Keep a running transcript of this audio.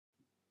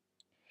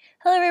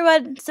Hello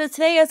everyone, so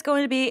today is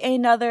going to be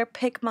another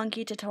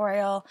Picmonkey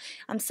tutorial.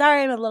 I'm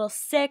sorry I'm a little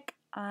sick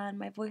and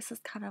my voice is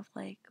kind of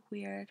like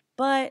weird,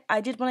 but I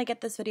did want to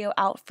get this video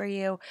out for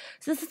you.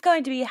 So this is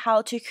going to be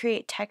how to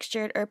create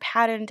textured or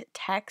patterned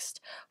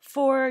text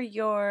for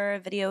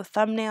your video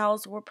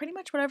thumbnails or pretty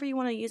much whatever you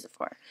want to use it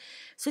for.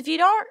 So if you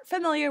aren't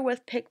familiar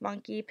with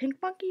Picmonkey,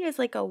 Picmonkey is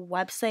like a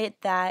website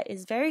that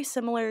is very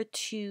similar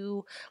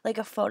to like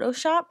a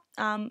Photoshop,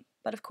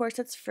 but of course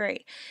it's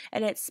free,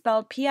 and it's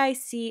spelled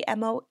Picmonkey.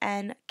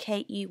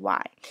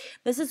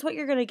 This is what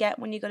you're going to get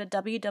when you go to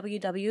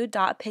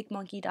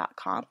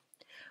www.picmonkey.com.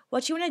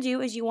 What you want to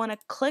do is you want to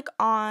click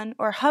on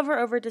or hover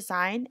over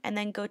design and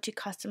then go to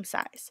custom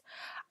size.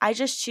 I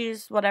just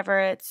choose whatever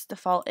its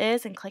default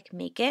is and click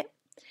make it.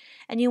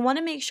 And you want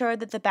to make sure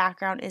that the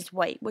background is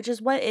white, which is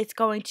what it's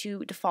going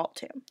to default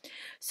to.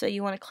 So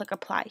you want to click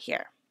apply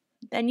here.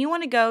 Then you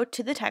want to go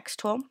to the text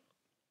tool.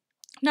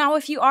 Now,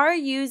 if you are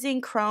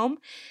using Chrome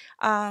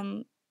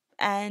and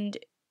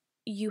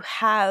you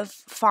have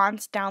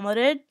fonts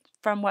downloaded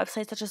from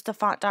websites such as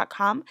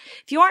dafont.com,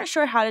 if you aren't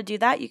sure how to do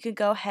that, you can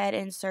go ahead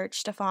and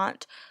search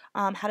Dafont,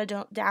 how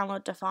to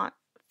download Dafont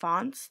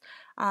fonts.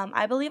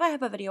 I believe I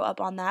have a video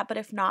up on that, but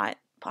if not,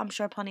 I'm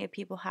sure plenty of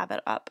people have it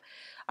up.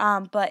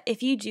 But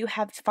if you do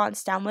have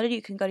fonts downloaded,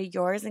 you can go to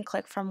yours and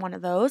click from one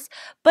of those.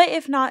 But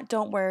if not,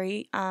 don't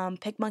worry.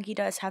 Picmonkey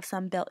does have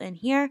some built in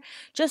here.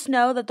 Just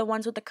know that the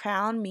ones with the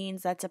crown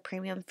means that's a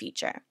premium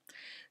feature.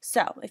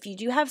 So if you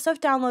do have stuff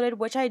downloaded,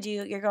 which I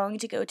do, you're going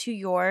to go to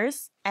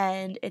yours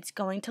and it's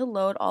going to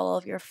load all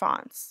of your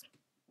fonts.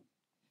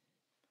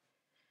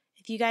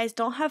 If you guys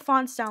don't have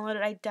fonts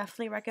downloaded, I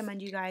definitely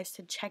recommend you guys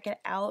to check it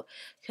out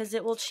because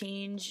it will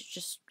change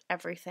just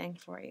everything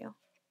for you.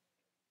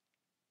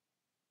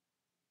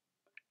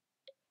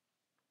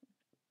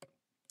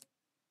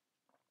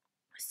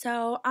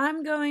 So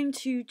I'm going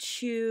to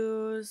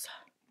choose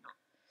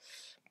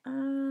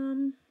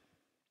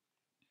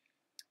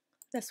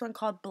this one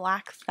called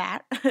Black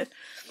Fat,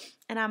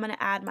 and I'm going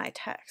to add my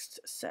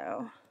text.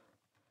 So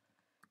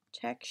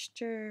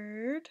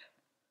textured,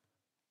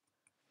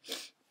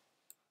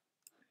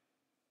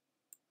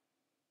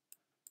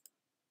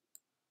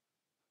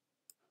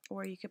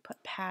 or you could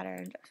put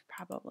patterned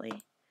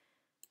probably.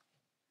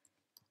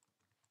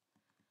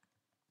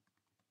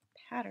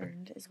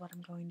 Patterned is what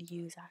I'm going to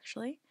use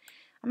actually.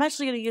 I'm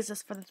actually going to use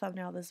this for the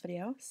thumbnail of this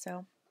video,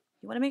 so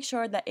you want to make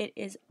sure that it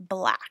is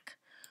black.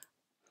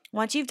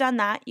 Once you've done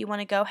that, you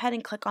want to go ahead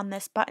and click on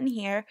this button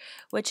here,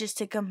 which is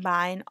to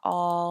combine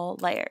all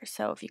layers.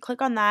 So if you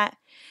click on that,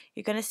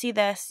 you're going to see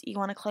this. You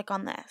want to click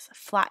on this,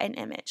 flatten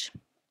image.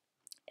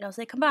 It'll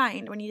say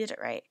combined when you did it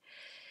right.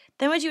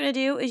 Then what you want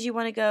to do is you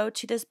want to go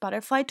to this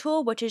butterfly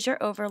tool, which is your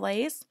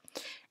overlays,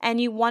 and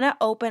you want to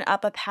open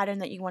up a pattern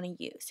that you want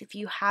to use. If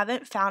you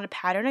haven't found a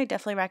pattern, I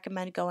definitely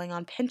recommend going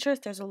on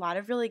Pinterest. There's a lot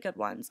of really good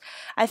ones.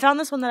 I found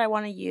this one that I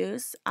want to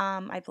use.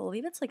 I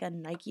believe it's like a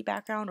Nike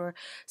background, or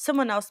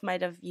someone else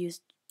might have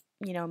used,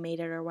 made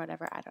it or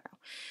whatever. I don't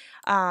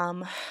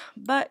know.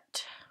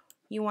 But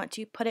you want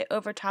to put it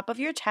over top of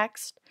your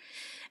text.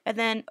 And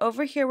then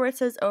over here where it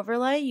says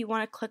overlay, you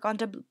want to click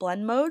onto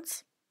blend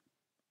modes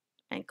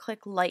and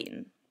click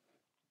lighten.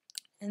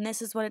 And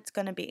this is what it's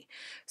going to be.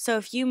 So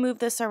if you move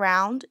this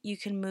around, you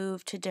can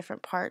move to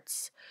different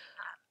parts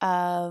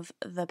of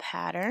the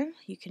pattern.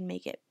 You can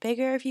make it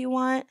bigger if you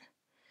want.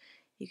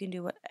 You can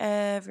do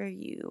whatever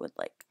you would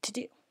like to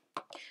do.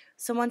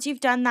 So once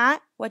you've done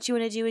that, what you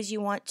want to do is you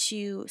want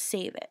to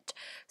save it.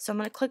 So I'm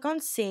going to click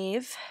on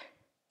save.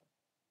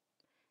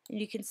 And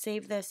you can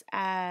save this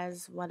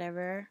as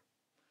whatever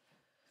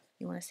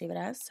you want to save it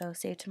as. So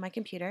save to my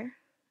computer.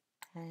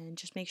 And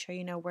just make sure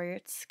you know where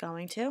it's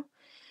going to.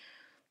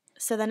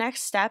 So the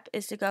next step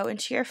is to go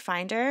into your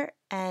Finder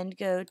and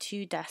go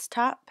to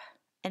Desktop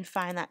and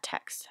find that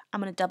text.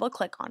 I'm going to double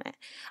click on it.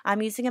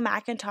 I'm using a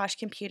Macintosh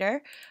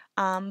computer,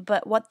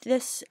 but what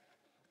this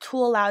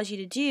tool allows you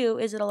to do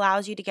is it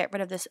allows you to get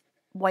rid of this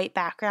white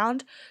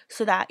background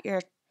so that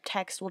your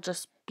text will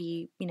just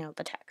be,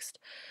 the text.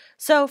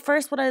 So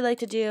first what I like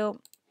to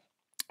do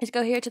is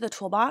go here to the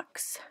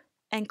toolbox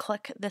and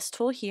click this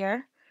tool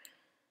here.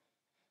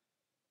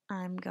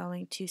 I'm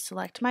going to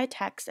select my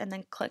text and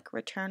then click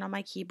return on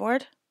my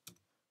keyboard.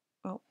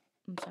 Oh,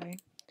 I'm sorry.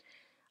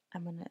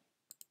 I'm going to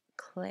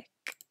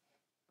click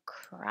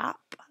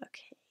crop.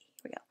 Okay, here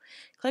we go.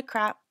 Click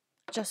crop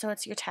just so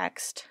it's your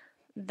text.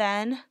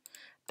 Then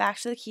back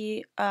to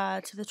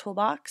the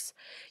toolbox.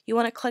 You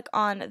want to click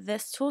on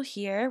this tool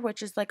here,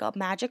 which is like a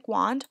magic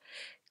wand.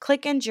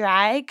 Click and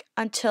drag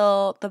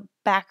until the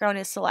background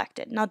is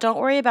selected. Now don't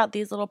worry about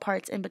these little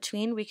parts in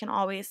between. We can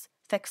always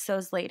fix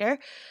those later.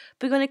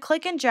 But you're going to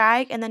click and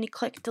drag and then you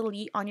click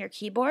delete on your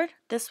keyboard.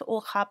 This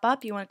will pop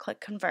up. You want to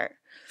click convert.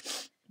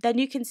 Then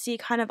you can see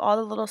kind of all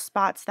the little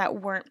spots that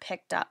weren't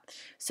picked up.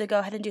 So go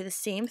ahead and do the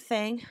same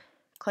thing.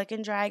 Click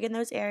and drag in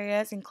those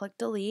areas and click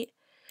delete.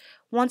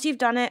 Once you've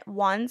done it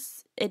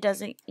once, it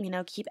doesn't,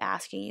 keep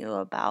asking you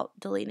about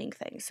deleting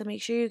things. So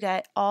make sure you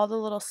get all the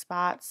little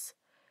spots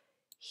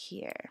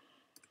here.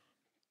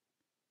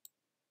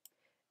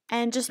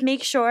 And just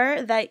make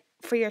sure that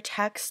for your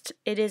text,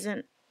 it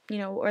isn't, you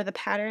know, or the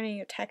pattern in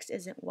your text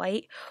isn't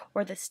white,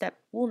 or the step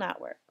will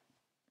not work.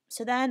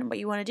 So then what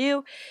you want to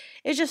do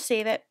is just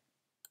save it.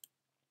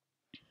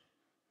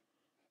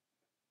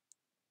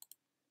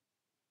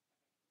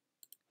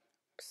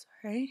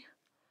 Sorry.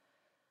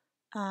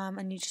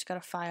 And you just got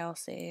a file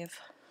save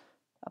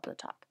up at the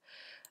top.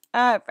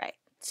 Right.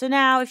 So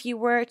now if you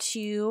were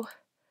to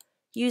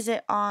use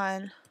it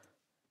on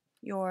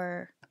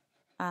your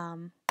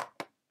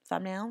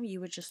thumbnail, you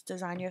would just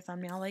design your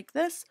thumbnail like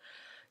this.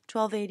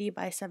 1280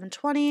 by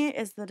 720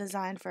 is the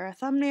design for a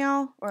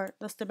thumbnail, or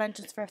the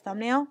dimensions for a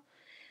thumbnail.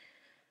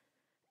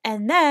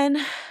 And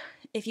then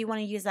if you want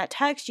to use that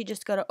text, you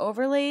just go to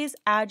overlays,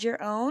 add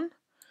your own,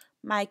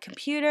 my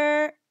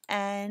computer,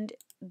 and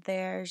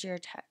there's your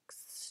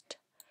text.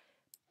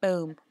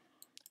 Boom.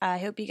 I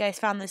hope you guys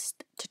found this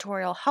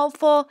tutorial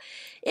helpful.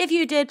 If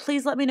you did,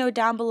 please let me know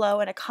down below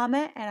in a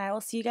comment, and I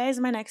will see you guys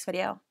in my next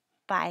video.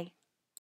 Bye.